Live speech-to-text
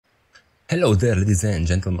Hello there, ladies and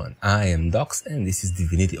gentlemen, I am Dox and this is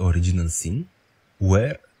Divinity Original Sin,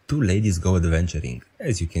 where two ladies go adventuring.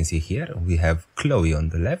 As you can see here, we have Chloe on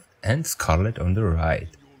the left and Scarlet on the right.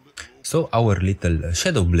 So our little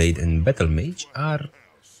Shadow Blade and Battle Mage are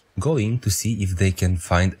going to see if they can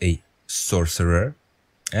find a sorcerer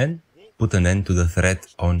and put an end to the threat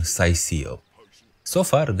on Cyceo. So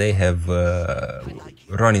far they have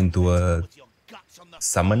run into a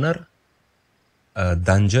summoner, a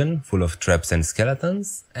dungeon full of traps and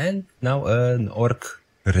skeletons, and now an orc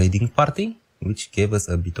raiding party, which gave us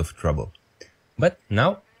a bit of trouble. But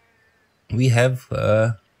now we have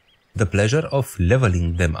the pleasure of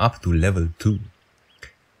leveling them up to level 2.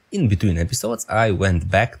 In between episodes I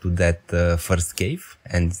went back to that first cave,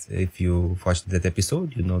 and if you watched that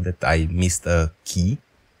episode you know that I missed a key,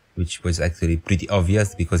 which was actually pretty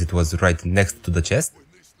obvious because it was right next to the chest.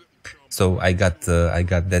 So I got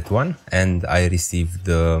that one, and I received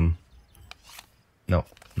no,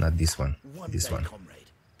 not this one. This one.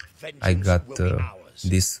 I got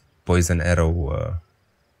this poison arrow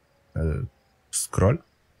scroll.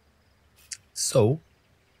 So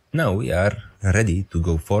now we are ready to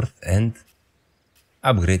go forth and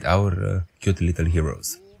upgrade our cute little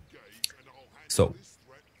heroes. So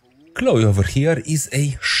Chloe over here is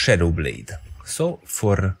a Shadow Blade. So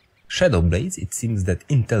for Shadow Blades, it seems that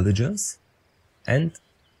intelligence and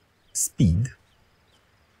speed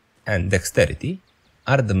and dexterity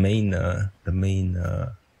are the main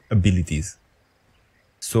abilities.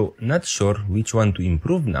 So not sure which one to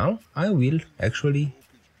improve now. I will actually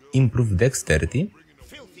improve dexterity.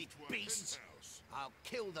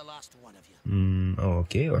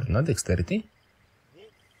 Okay, or not dexterity.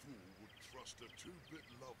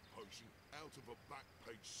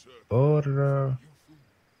 Or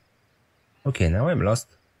okay, now I'm lost.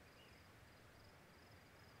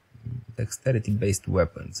 Dexterity based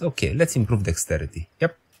weapons. Okay, let's improve dexterity.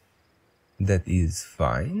 Yep, that is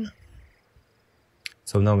fine.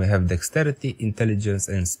 So now we have dexterity, intelligence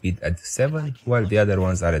and speed at 7, while the other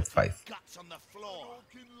ones are at 5.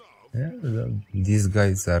 Yeah, these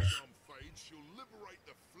guys are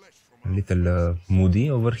a little moody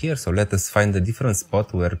over here, so let us find a different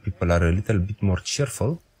spot where people are a little bit more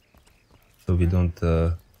cheerful, so we don't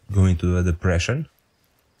go into a depression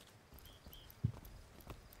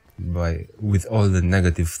with all the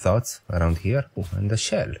negative thoughts around here. Oh, and the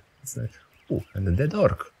shell. It's like, oh, and the dead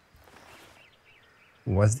orc.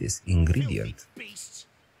 What's this? Ingredient.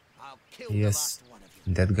 Yes,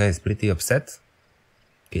 that guy is pretty upset.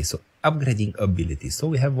 Okay, so upgrading abilities. So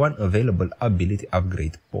we have one available ability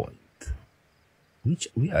upgrade point, which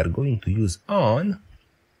we are going to use on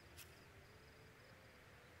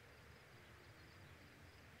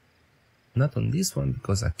not on this one,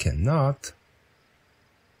 because I cannot.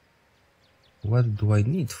 What do I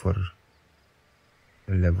need for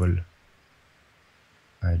a level?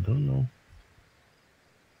 I don't know.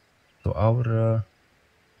 So our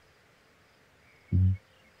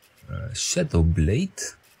Shadow Blade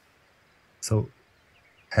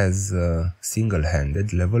has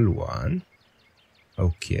single-handed level 1.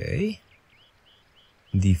 Okay.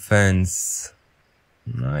 Defense.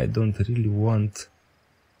 I don't really want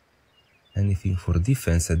anything for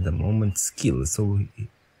defense at the moment. Skill. So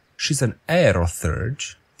she's an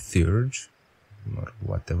aerothurge, or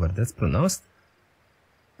whatever that's pronounced.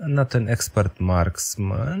 Not an expert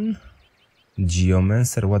marksman.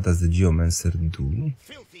 Geomancer. What does the Geomancer do?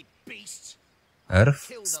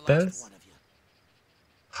 Earth spells.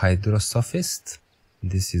 Hydrosophist.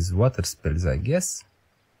 This is water spells, I guess.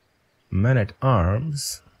 Man at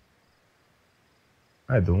arms.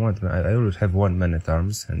 I don't want. I already have one man at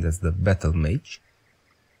arms, and that's the Battle Mage.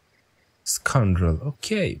 Scoundrel.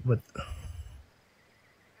 Okay, but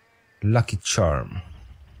Lucky Charm.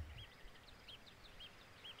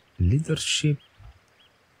 Leadership,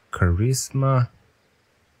 charisma,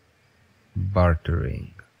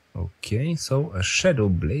 bartering. Okay, so a Shadow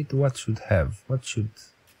Blade, what should have?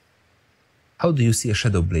 How do you see a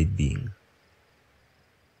Shadow Blade being?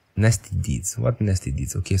 Nasty deeds. What nasty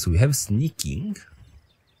deeds? Okay, so we have sneaking.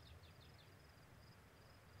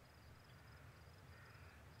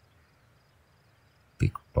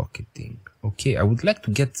 Pickpocketing. Okay, I would like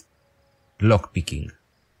to get lockpicking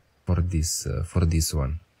for this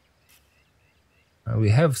one. We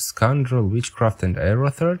have Scoundrel, Witchcraft and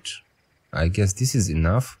Aerothurge. I guess this is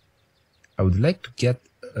enough. I would like to get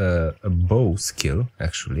a bow skill,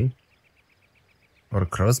 actually. Or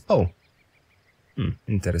crossbow.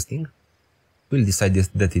 Interesting. We'll decide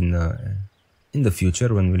that in the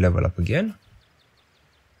future when we level up again.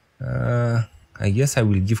 I guess I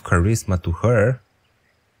will give Charisma to her.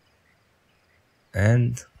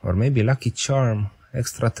 And, or maybe lucky charm,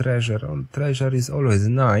 extra treasure. Oh, treasure is always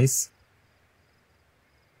nice.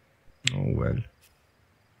 Oh well.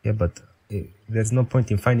 Yeah, but there's no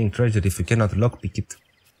point in finding treasure if you cannot lockpick it.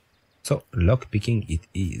 So, lockpicking it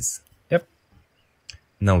is. Yep.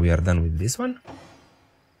 Now we are done with this one.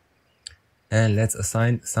 And let's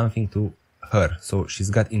assign something to her. So, she's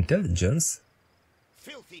got intelligence,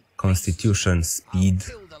 constitution, speed,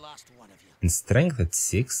 and strength at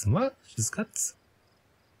 6. What? She's got...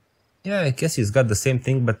 Yeah, I guess she's got the same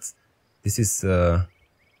thing, but this is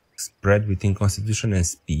spread between constitution and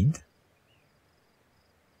speed.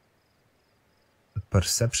 The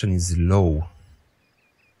perception is low.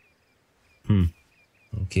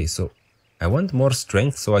 Okay, so I want more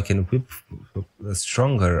strength so I can equip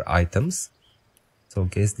stronger items. So I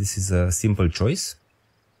guess this is a simple choice.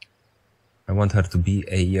 I want her to be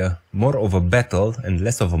a more of a battle and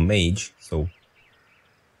less of a mage. So,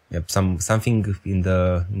 yep, something in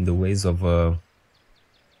the ways of a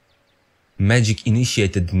magic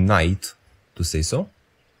initiated knight, to say so.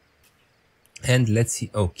 And let's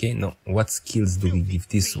see. Okay, no, what skills do we give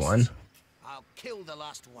this one?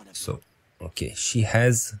 So, okay, she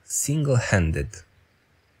has single-handed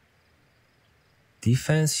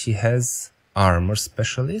defense. She has armor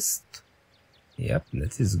specialist. Yep,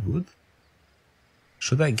 that is good.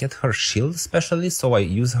 Should I get her shield specialist so I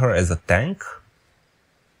use her as a tank?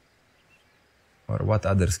 Or what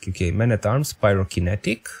other skill? Okay, man at arms,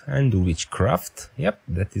 pyrokinetic, and witchcraft. Yep,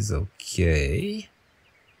 that is okay.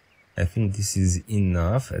 I think this is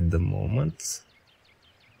enough at the moment.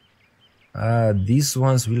 These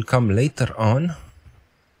ones will come later on.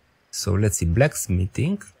 So let's see.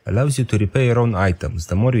 Blacksmithing allows you to repair your own items.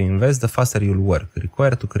 The more you invest, the faster you'll work.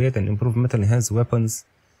 Required to create and improve metal enhanced weapons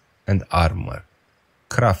and armor.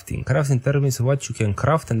 Crafting. Crafting determines what you can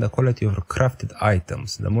craft and the quality of your crafted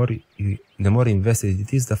items. The more invested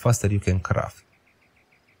it is, the faster you can craft.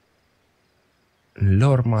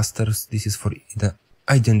 Lore masters. This is for the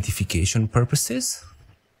identification purposes.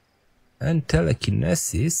 And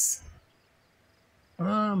telekinesis.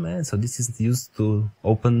 Oh man, so this is used to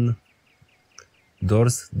open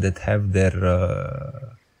doors that have their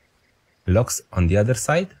locks on the other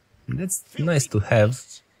side. That's nice to have.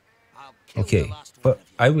 Okay, but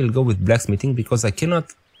I will go with blacksmithing because I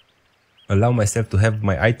cannot allow myself to have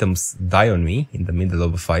my items die on me in the middle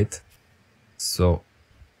of a fight. So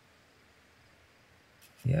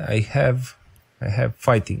yeah, I have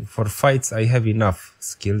fighting. For fights I have enough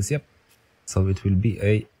skills, yep. So it will be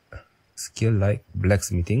a skill like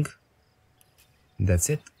blacksmithing. That's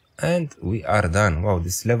it. And we are done. Wow,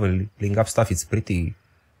 this leveling up stuff is pretty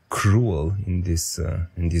cruel in this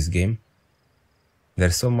game.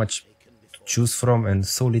 There's so much to choose from and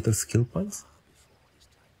so little skill points.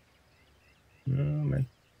 Oh, man.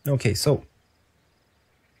 Okay, so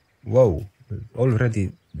whoa,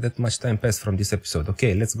 already that much time passed from this episode.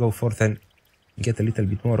 Okay, let's go forth and get a little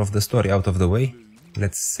bit more of the story out of the way.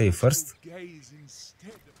 Let's save first,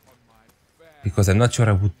 because I'm not sure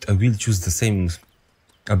I will choose the same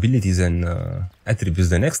abilities and attributes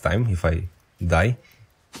the next time if I die.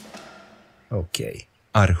 Okay,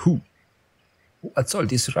 Arhu. What's all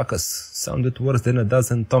this ruckus? Sounded worse than a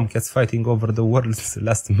dozen tomcats fighting over the world's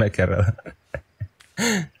last mackerel.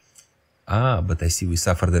 Ah, but I see we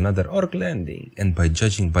suffered another orc landing, and by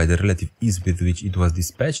judging by the relative ease with which it was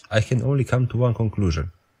dispatched, I can only come to one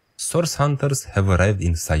conclusion. Source hunters have arrived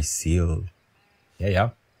in Sicil.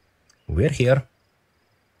 Yeah. We're here.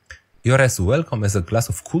 You're as welcome as a glass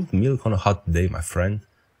of cooled milk on a hot day, my friend.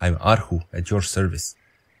 I'm Arhu, at your service.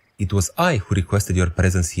 It was I who requested your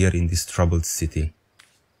presence here in this troubled city.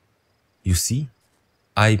 You see,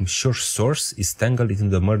 I'm sure Source is tangled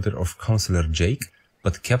in the murder of Councillor Jake,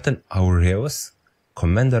 but Captain Aureus,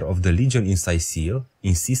 commander of the Legion in Sicil,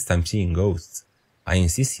 insists I'm seeing ghosts. I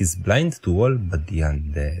insist he's blind to all but the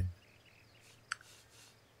undead.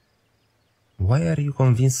 Why are you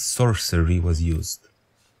convinced sorcery was used?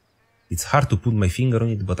 It's hard to put my finger on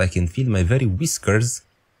it, but I can feel my very whiskers.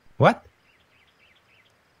 What?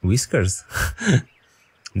 Whiskers?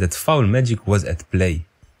 That foul magic was at play.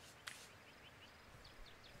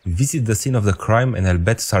 Visit the scene of the crime and I'll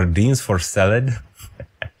bet sardines for salad.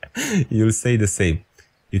 You'll say the same.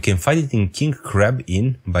 You can find it in King Crab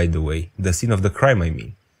Inn, by the way. The scene of the crime, I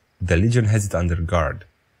mean. The Legion has it under guard.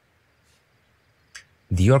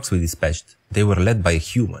 The orcs we dispatched, they were led by a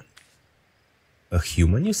human. A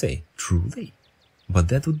human, you say? Truly? But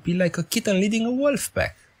that would be like a kitten leading a wolf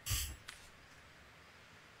pack.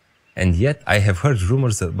 And yet, I have heard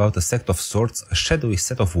rumors about a sect of sorts, a shadowy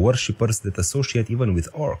set of worshippers that associate even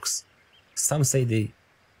with orcs. Some say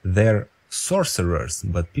they're sorcerers,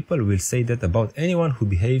 but people will say that about anyone who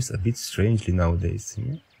behaves a bit strangely nowadays.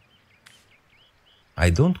 I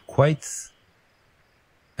don't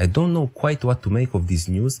know quite what to make of this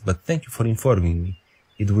news, but thank you for informing me.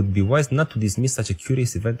 It would be wise not to dismiss such a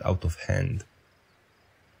curious event out of hand.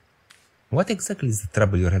 What exactly is the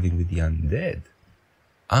trouble you're having with the undead?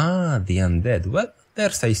 Ah, the undead. Well, they're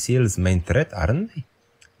Sicil's main threat, aren't they?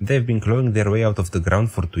 They've been clawing their way out of the ground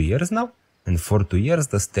for 2 years now, and for 2 years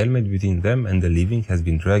the stalemate between them and the living has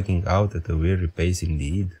been dragging out at a weary pace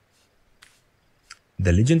indeed.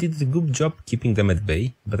 The Legion did a good job keeping them at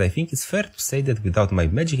bay, but I think it's fair to say that without my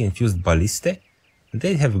magic-infused ballista,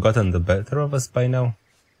 they'd have gotten the better of us by now.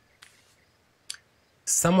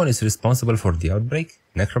 Someone is responsible for the outbreak.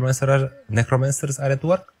 Necromancers are at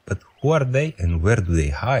work, but who are they and where do they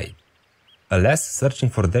hide? Alas, searching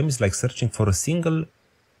for them is like searching for a single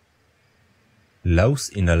louse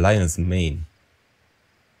in a lion's mane.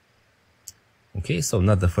 Okay, so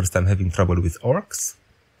not the first time having trouble with orcs.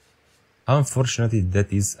 Unfortunately,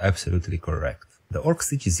 that is absolutely correct. The orc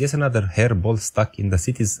siege is yet another hairball stuck in the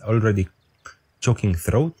city's already choking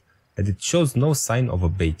throat, and it shows no sign of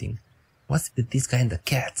abating. What's with this guy and the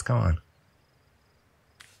cats? Come on.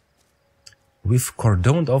 We've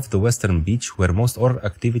cordoned off the western beach where most orc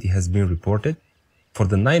activity has been reported. For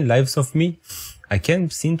the 9 lives of me, I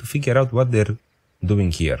can't seem to figure out what they're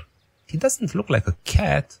doing here. He doesn't look like a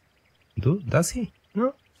cat, does he?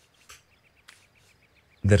 No.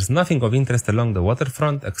 There's nothing of interest along the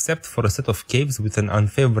waterfront except for a set of caves with an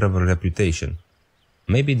unfavorable reputation.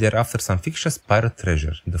 Maybe they're after some fictitious pirate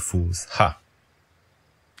treasure, the fools. Ha!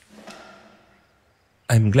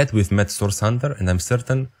 I'm glad we've met Source Hunter, and I'm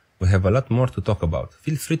certain we have a lot more to talk about.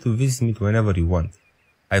 Feel free to visit me whenever you want.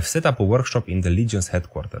 I've set up a workshop in the Legion's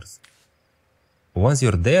headquarters. Once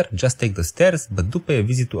you're there, just take the stairs, but do pay a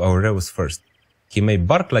visit to Aureus first. He may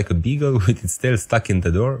bark like a beagle with its tail stuck in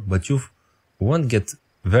the door, but you won't get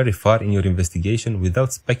very far in your investigation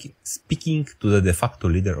without speaking to the de facto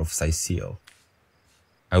leader of Sicil.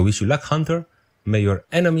 I wish you luck, Hunter. May your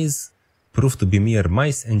enemies prove to be mere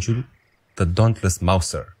mice and you the dauntless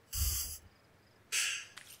mouser.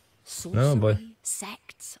 Sorcery, boy.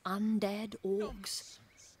 Sects, undead, orcs.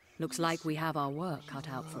 Looks like we have our work cut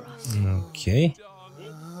out for us. Okay.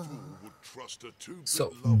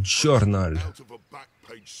 So, journal.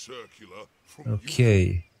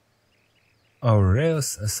 Okay.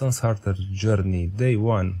 Aureus, a Sun's Harder journey, day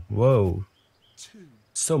 1. Whoa.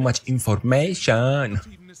 So much information.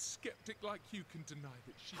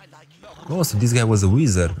 Oh, so this guy was a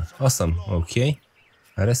wizard. Awesome. Okay.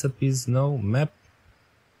 Recipes, no. Map.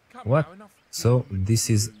 What? So this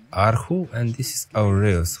is Arhu and this is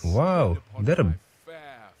Aureus. Wow. They're...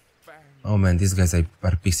 Oh man, these guys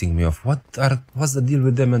are pissing me off. What's the deal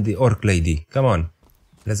with them and the orc lady? Come on.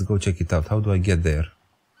 Let's go check it out. How do I get there?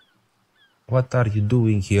 What are you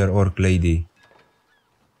doing here, orc lady?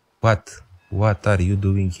 What are you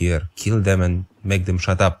doing here? Kill them and make them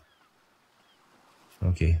shut up.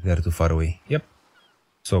 Okay, they're too far away. Yep.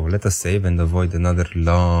 So let us save and avoid another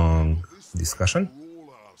long discussion.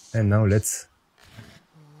 And now let's...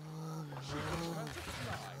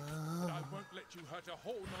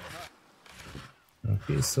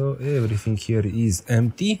 Okay, so everything here is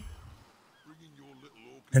empty.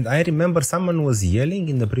 And I remember someone was yelling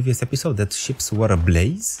in the previous episode that ships were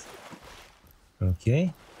ablaze.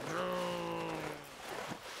 Okay.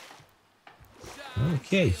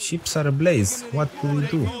 Okay, ships are ablaze. What do we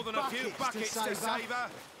do?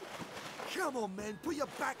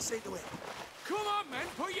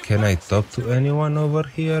 Can I talk to anyone over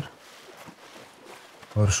here?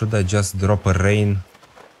 Or should I just drop a rain?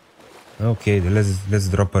 Okay, let's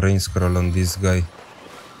drop a rain scroll on this guy.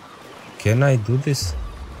 Can I do this?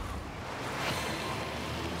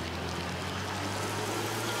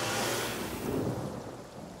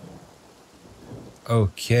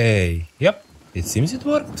 Okay, yep, it seems it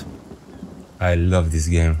worked. I love this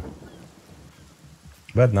game.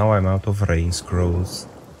 But now I'm out of rain scrolls.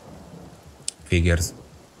 Figures.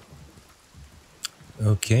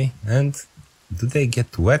 Okay, and do they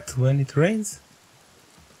get wet when it rains?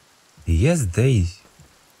 Yes, they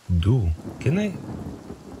do. Can I?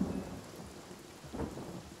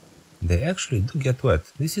 They actually do get wet.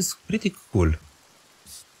 This is pretty cool.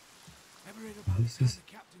 This is...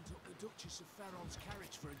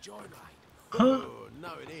 Huh?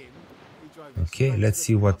 Okay, let's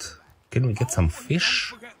see what... Can we get some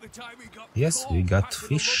fish? Yes, we got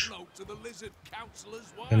fish.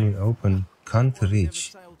 Can we open? Can't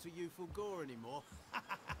reach.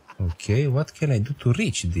 Okay, what can I do to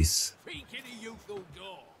reach this?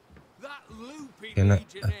 Can I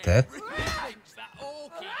attack?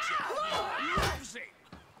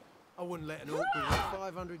 I wouldn't let an orc be within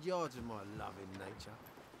 500 yards of my loving nature.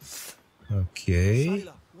 Okay.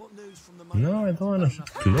 No, I don't want to hit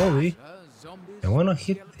Chloe. I want to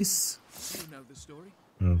hit this.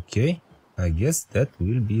 Okay. I guess that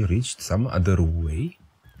will be reached some other way.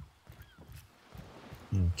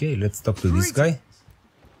 Okay, let's talk to this guy.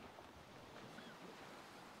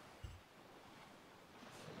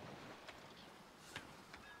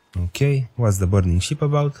 Okay, what's the burning ship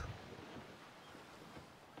about?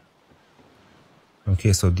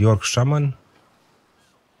 Okay, so the orc shaman.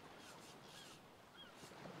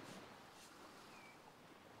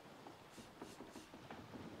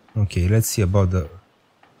 Okay, let's see about the...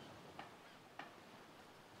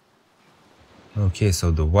 Okay,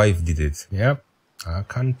 so the wife did it. Yep, I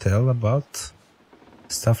can't tell about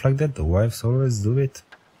stuff like that. The wives always do it.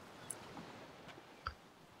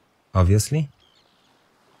 Obviously.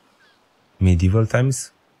 Medieval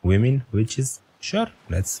times, women, witches. Sure,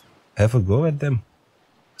 let's have a go at them.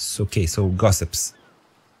 So, okay, so gossips.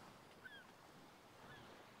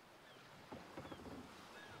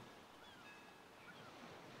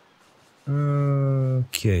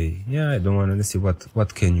 Okay, yeah, I don't want to see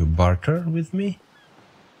what can you barter with me?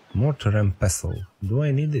 Mortar and pestle. Do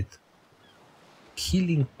I need it?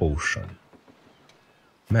 Healing potion.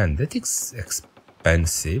 Man, that is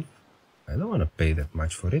expensive. I don't want to pay that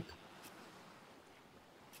much for it.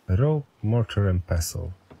 Rope, mortar and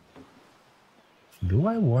pestle. Do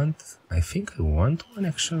I want? I think I want one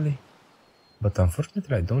actually. But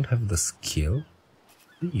unfortunately I don't have the skill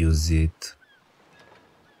to use it.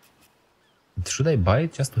 Should I buy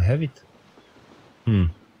it just to have it?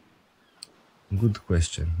 Good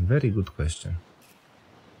question. Very good question.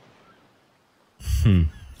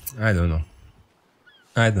 I don't know.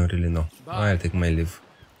 I don't really know. I'll take my leave.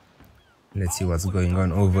 Let's see what's going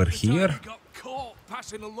on over here.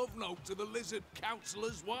 Passing a love note to the lizard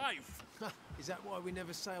councillor's wife. Is that why we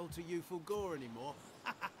never sail to youthful gore anymore?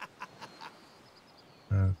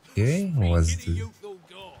 Okay, what's the... Youthful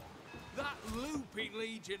gore. That loopy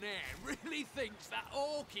legionnaire really thinks that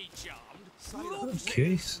orky charmed.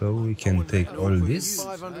 Okay, so we can take all this.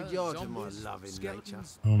 500 yards of my loving nature.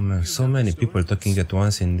 Oh man, so many people talking at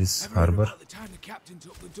once in this harbor.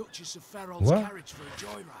 What?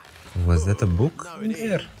 Was that a book in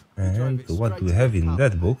there? And what do we have in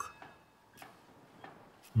that book?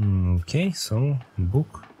 Okay, so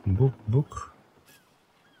book.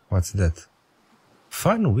 What's that?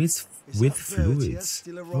 Fun with fluids.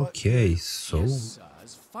 Okay, so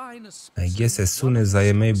I guess as soon as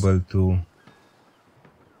I'm able to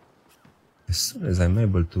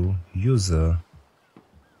use a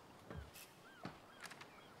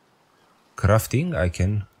crafting, I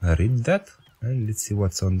can read that. And let's see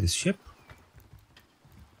what's on this ship.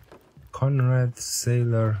 Conrad,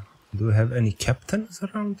 sailor. Do we have any captains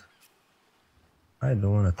around? I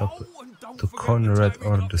don't want to talk to Conrad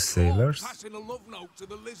or the sailors. Passing a love note to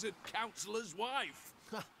the lizard councillor's wife.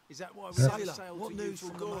 Is that why we sail to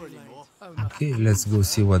youthful gore anymore? Okay, let's go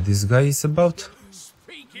see what this guy is about.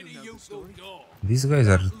 Speaking of youthful gore, These guys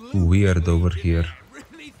are weird over here.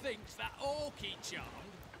 really thinks that orky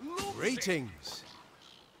charmed. Greetings.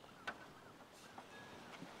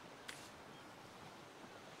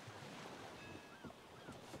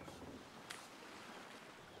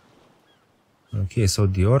 Okay, so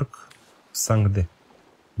the orc sunk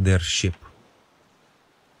their ship.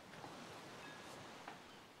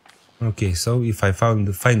 Okay, so if I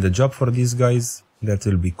find a job for these guys, that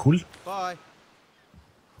will be cool. Bye.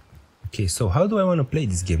 Okay, so how do I want to play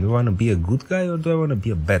this game? Do I want to be a good guy or do I want to be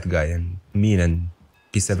a bad guy and mean and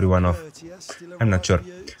piss everyone off? I'm not sure,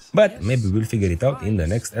 but maybe we'll figure it out in the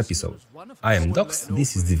next episode. I am Dox,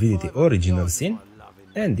 this is Divinity Original Sin,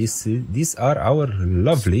 and these are our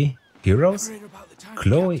lovely heroes,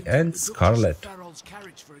 Chloe and Scarlet.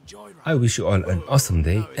 I wish you all an awesome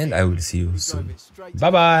day and I will see you soon. Bye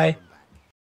bye!